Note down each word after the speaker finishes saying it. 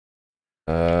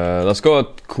Let's go a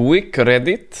quick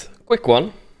Reddit. Quick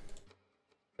one.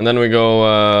 And then we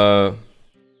go...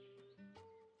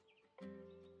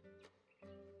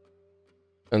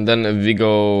 and then we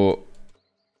go...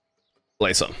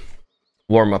 play some.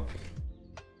 Warm up.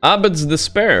 Abed's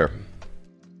Despair.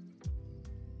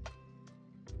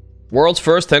 World's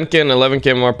first 10k and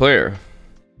 11k MMR player.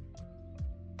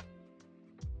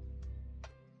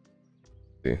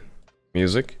 See.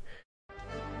 Music.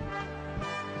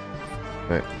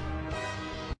 Right.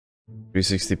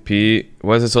 360p.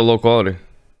 Why is it so low quality?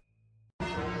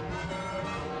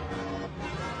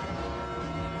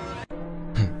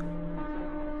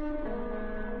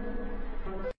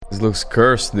 This looks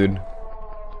cursed, dude.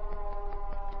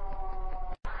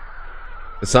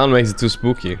 The sound makes it too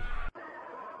spooky.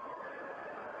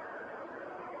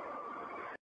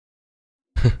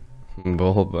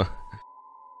 Bulba.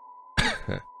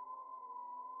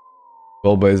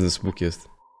 Bulba is the spookiest.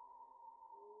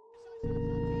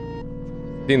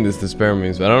 Seen this Despair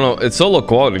memes, but I don't know. It's so low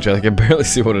quality, chat. I can barely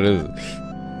see what it is.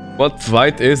 What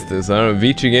fight is this? I don't know.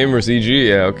 Vici Gamers EG?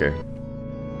 Yeah, okay.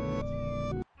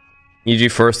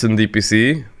 EG first in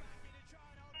DPC.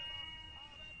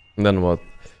 And then what?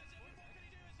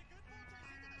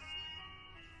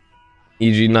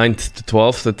 EG 9th to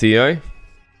 12th at TI.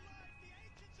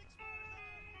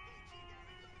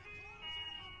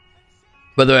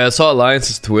 By the way, I saw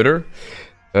Alliance's Twitter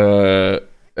or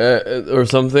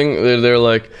something. They're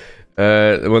like,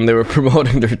 when they were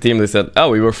promoting their team, they said,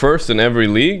 "Oh, we were first in every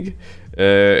league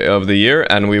of the year,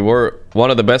 and we were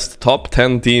one of the best top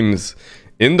 10 teams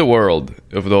in the world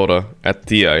of Dota at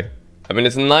TI." I mean,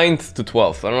 it's 9th to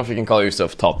 12th. I don't know if you can call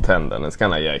yourself top 10 then. It's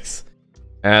kind of yikes.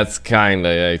 That's kind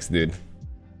of yikes, dude.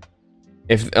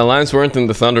 If Alliance weren't in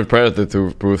the Thunder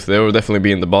Predator proof, they would definitely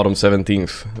be in the bottom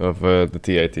 17th of the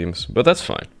TI teams. But that's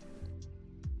fine.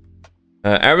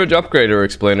 Average Upgrader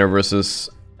Explainer versus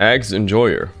Aghs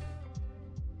Enjoyer.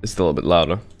 It's still a bit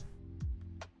louder.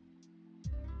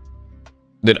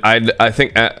 Dude, I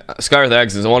think Skywrath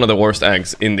Aghs is one of the worst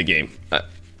Aghs in the game.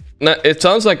 It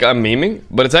sounds like I'm memeing,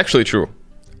 but it's actually true.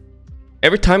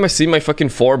 Every time I see my fucking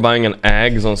 4 buying an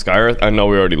Aghs on Skywrath, I know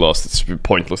we already lost. It's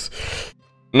pointless.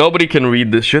 Nobody can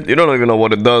read this shit. You don't even know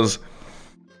what it does.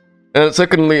 And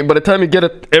secondly, by the time you get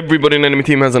it, everybody in the enemy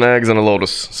team has an Aghs and a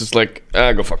Lotus. It's just like,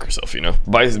 go fuck yourself, you know.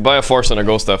 Buy a Force and a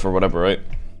Ghost Staff or whatever, right?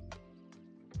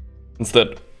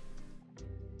 Instead.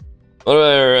 Oh,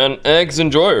 there, an Aghs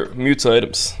Enjoyer. Mutes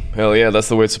items. Hell yeah, that's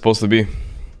the way it's supposed to be.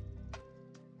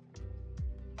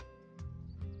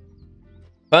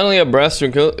 Finally, a Brass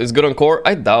String kill is good on core.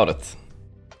 I doubt it.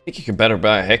 I think you could better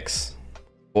buy a Hex.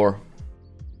 Core.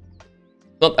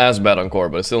 Not as bad on core,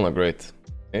 but it's still not great.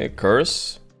 Okay,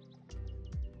 Curse.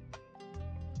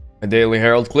 A Daily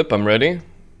Herald clip, I'm ready.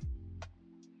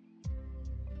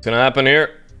 What's gonna happen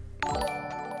here?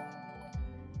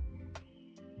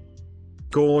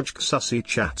 Gorgc Sussy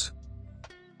chat.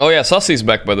 Oh yeah, Sussy's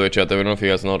back by the way, chat. I don't know if you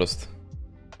guys noticed.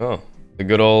 Oh, the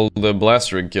good old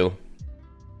Blast Rig kill.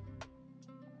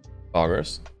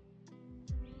 Augers.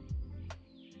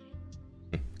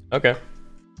 Okay.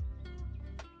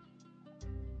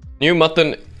 New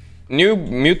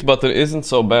mute button isn't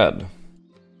so bad.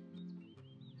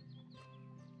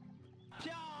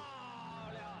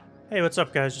 Hey, what's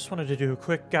up guys? Just wanted to do a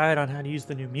quick guide on how to use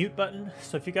the new mute button.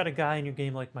 So if you got a guy in your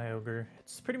game like my Ogre,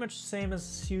 it's pretty much the same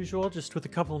as usual, just with a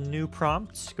couple new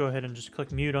prompts. Go ahead and just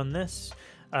click mute on this.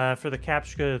 For the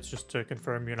CAPTCHA, it's just to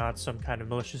confirm you're not some kind of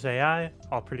malicious AI.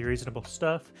 All pretty reasonable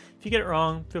stuff. If you get it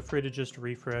wrong, feel free to just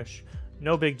refresh.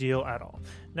 No big deal at all.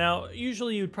 Now,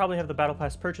 usually you'd probably have the Battle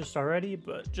Pass purchased already,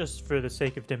 but just for the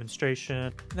sake of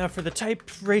demonstration. Now for the type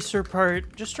racer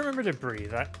part, just remember to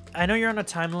breathe. I know you're on a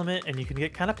time limit and you can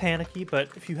get kind of panicky, but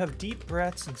if you have deep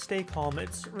breaths and stay calm,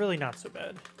 it's really not so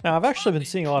bad. Now, I've actually been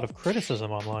seeing a lot of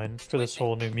criticism online for this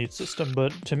whole new mute system,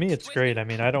 but to me it's great. I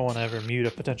mean, I don't want to ever mute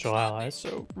a potential ally,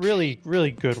 so really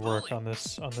good work on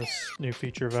this new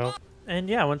feature, Val. And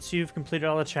yeah, once you've completed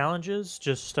all the challenges,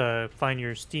 just find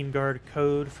your SteamGuard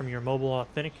code from your mobile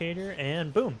authenticator,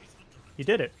 and boom, you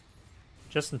did it.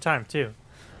 Just in time, too.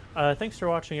 Thanks for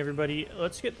watching, everybody.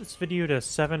 Let's get this video to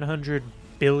 700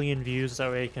 billion views,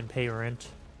 that way I can pay rent.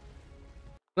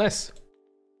 Nice.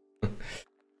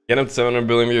 Get up to 700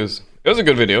 billion views. It was a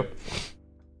good video.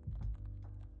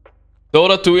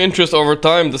 Dota 2 interest over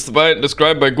time,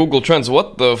 described by Google Trends.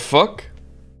 What the fuck?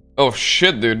 Oh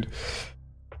shit, dude.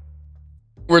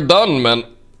 We're done, man.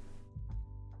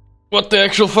 What the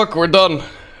actual fuck? We're done.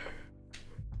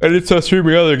 I need to start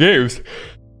streaming other games.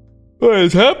 What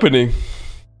is happening?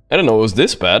 I didn't know it was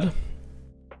this bad.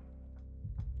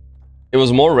 It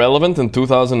was more relevant in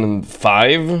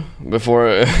 2005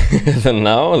 before than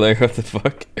now. Like, what the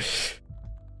fuck?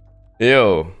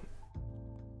 Yo.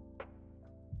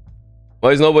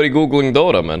 Why is nobody googling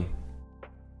Dota, man?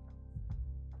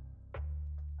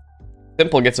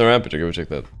 Simple gets a rampage. Go check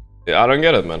that. Yeah, I don't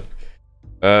get it, man.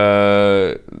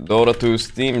 Dota 2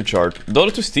 Steam chart.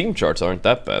 Dota 2 Steam charts aren't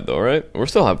that bad though, right? We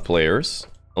still have players.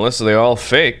 Unless they're all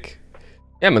fake.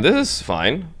 Yeah, man, this is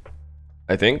fine.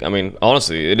 I think. I mean,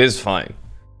 honestly, it is fine.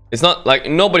 It's not like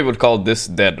nobody would call this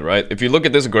dead, right? If you look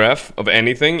at this graph of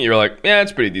anything, you're like, yeah,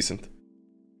 it's pretty decent.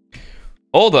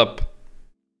 Hold up.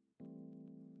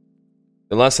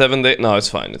 The last 7 days. No, it's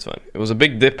fine. It's fine. It was a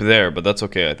big dip there, but that's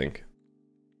okay, I think.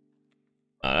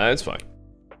 It's fine.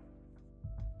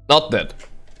 Not dead.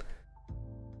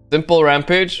 Simple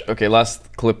rampage. Okay,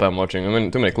 last clip I'm watching. I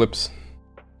mean, too many clips.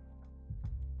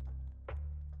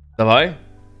 Davai?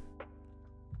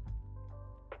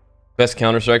 Best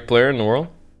Counter-Strike player in the world?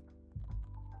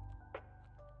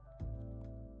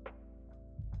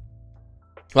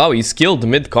 Wow, he's skilled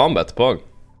mid-combat, Pog.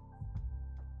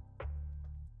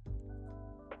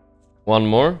 One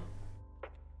more.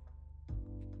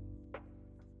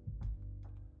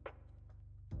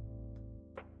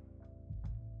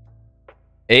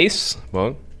 Ace?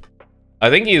 Well, I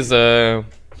think he's like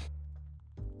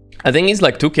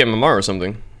 2k MMR or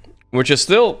something, which is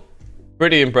still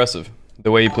pretty impressive.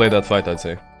 The way he played that fight, I'd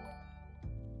say.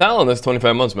 Talon is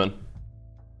 25 months, man.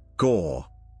 Gor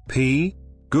P,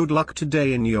 good luck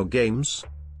today in your games.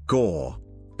 Gor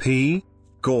P,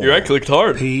 Gor. You clicked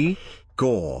hard. P,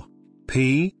 Gor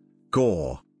P,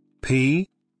 Gor P,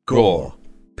 Gor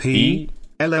P,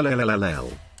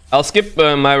 LLLLL. I'll skip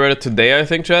my Reddit today, I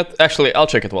think, chat. Actually, I'll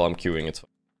check it while I'm queuing. It's fine.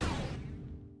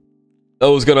 I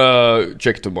was gonna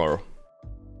check tomorrow.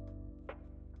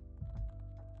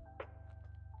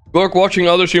 Gorgc watching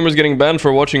other streamers getting banned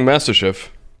for watching MasterChef.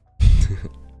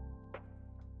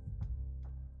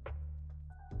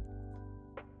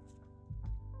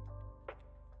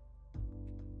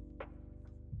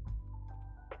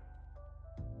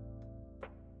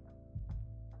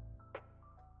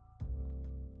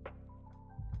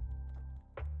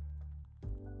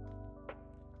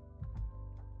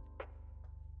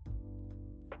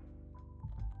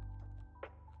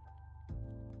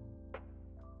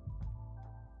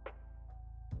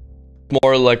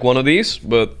 More like one of these,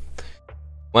 but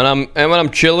when I'm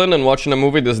chilling and watching a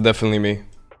movie, this is definitely me.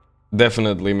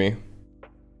 Definitely me.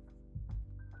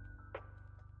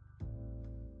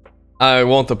 I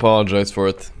won't apologize for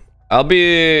it. I'll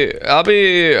be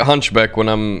hunchback when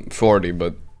I'm 40,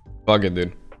 but fuck it,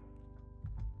 dude.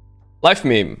 Life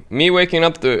meme. Me waking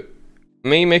up to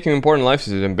me making important life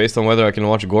decisions based on whether I can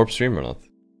watch Gor P stream or not.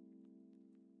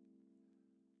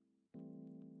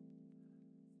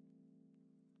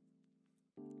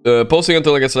 Posting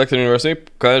until I get selected in university.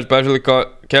 Pablo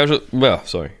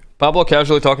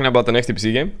casually talking about the next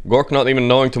TPC game. Gorgc not even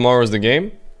knowing tomorrow is the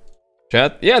game.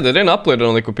 Chat. Yeah, they didn't upload it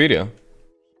on Wikipedia.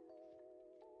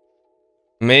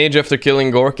 Mage after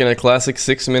killing Gorgc in a classic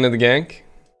 6-minute gank.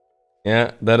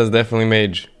 Yeah, that is definitely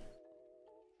Mage.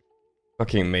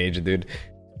 Fucking Mage, dude.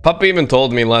 Papa even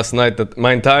told me last night that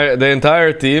the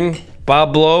entire team,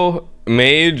 Pablo,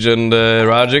 Mage, and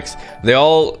Rajix, they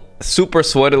all super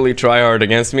sweatily try hard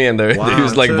against me, and they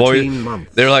use like voice.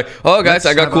 They're like, "Oh guys,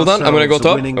 I got cooldown. I'm gonna go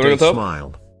top. I'm gonna go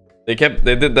top." They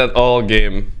did that all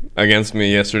game against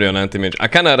me yesterday on anti-mage. I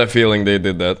kind of had a feeling they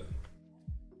did that.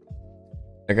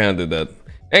 I kind of did that.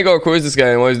 Hey Gorgc, who is this guy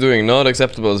and what he's doing? Not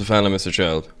acceptable as a fan of Mr.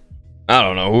 Child. I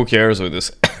don't know. Who cares with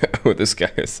this? With this guy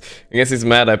is? I guess he's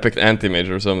mad I picked anti-mage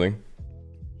or something.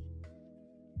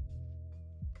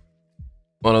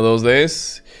 One of those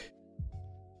days.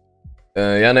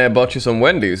 Yanne, I bought you some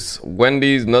Wendy's.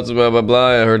 Wendy's, nuts, blah blah blah.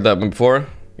 I heard that before.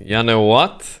 Yanne,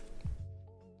 what?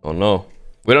 Oh no.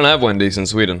 We don't have Wendy's in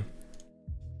Sweden.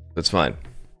 That's fine.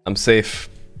 I'm safe.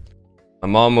 My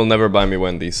mom will never buy me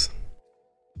Wendy's.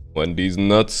 Wendy's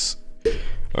nuts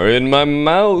are in my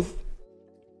mouth.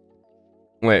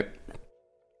 Wait.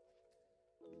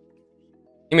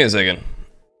 Give me a second.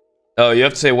 Oh, you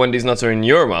have to say Wendy's nuts are in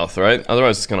your mouth, right?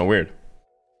 Otherwise it's kind of weird.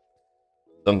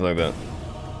 Something like that.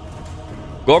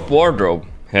 Gorgc Wardrobe.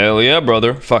 Hell yeah,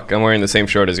 brother. Fuck, I'm wearing the same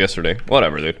shirt as yesterday.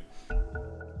 Whatever, dude.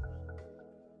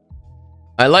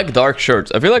 I like dark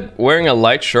shirts. I feel like wearing a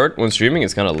light shirt when streaming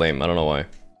is kind of lame. I don't know why.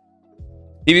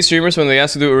 TV streamers, when they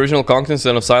ask to do original content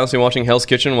instead of silently watching Hell's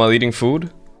Kitchen while eating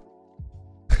food.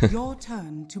 Your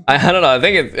turn to I don't know. I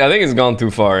think it's gone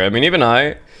too far. I mean, even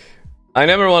I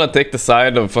never want to take the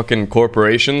side of fucking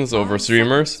corporations over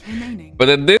streamers. But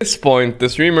at this point, the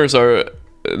streamers are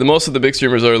most of the big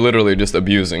streamers are literally just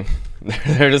abusing.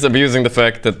 They're just abusing the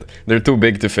fact that they're too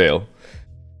big to fail.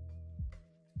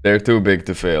 They're too big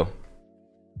to fail.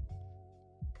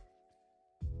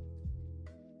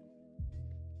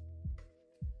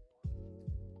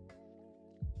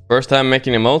 First time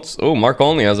making emotes? Oh, Mark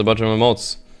Only has a bunch of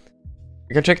emotes.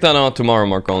 You can check that out tomorrow,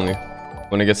 Mark Only,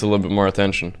 when it gets a little bit more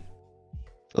attention.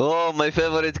 Oh, my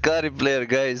favorite carry player,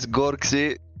 guys,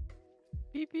 Gorgc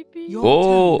EA. Your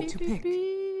Oh. turn to pick.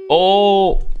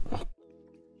 Oh!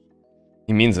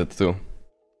 He means it too.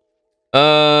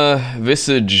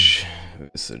 Visage.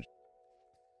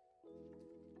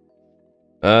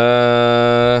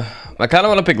 I kind of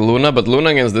want to pick Luna, but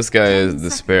Luna against this guy 10 is seconds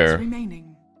despair.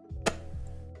 remaining.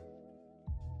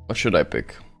 What should I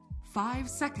pick? 5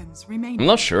 seconds remaining. I'm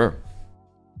not sure.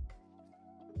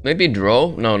 Maybe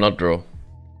Dro? No, not Dro.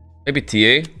 Maybe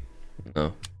TA?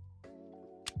 No.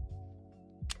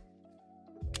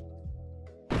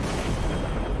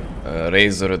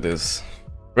 Razor it is.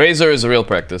 Razor is real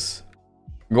practice.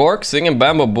 Gorgc singing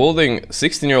Bamboe building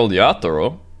 16-year-old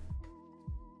Yatoro.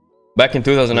 Back in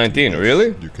 2019,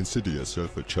 really? You consider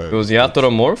yourself a child. It was Yatoro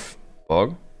Morph?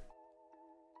 Bog?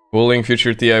 Bullying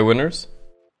future TI winners?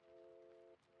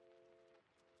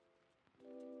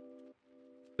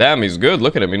 Damn, he's good.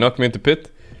 Look at him. He knocked me into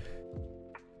pit.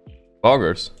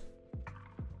 Boggers.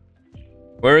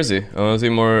 Where is he? Oh, is he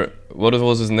more... What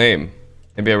was his name?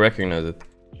 Maybe I recognize it.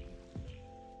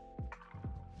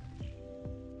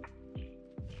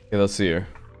 Okay, let's see here.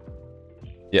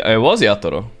 Yeah, it was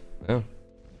Yatoro. Yeah.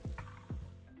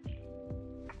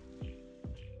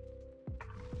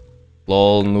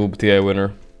 Lol, noob TA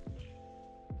winner.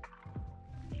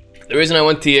 The reason I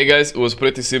went TA, guys, was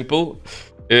pretty simple.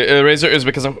 Razor is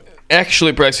because I'm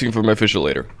actually practicing for my official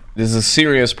later. This is a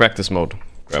serious practice mode,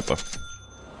 Kappa.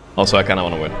 Also, I kinda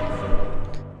wanna win.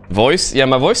 Voice? Yeah,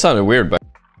 my voice sounded weird back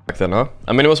then, huh?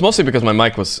 I mean, it was mostly because my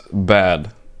mic was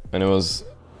bad. And it was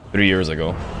 3 years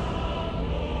ago.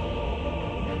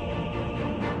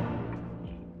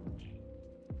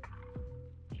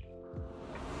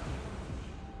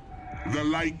 The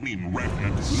lightning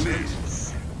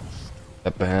reference.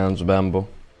 Kappa hands, Bamboe.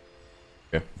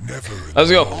 Okay. Never Let's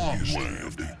go. way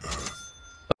of the earth.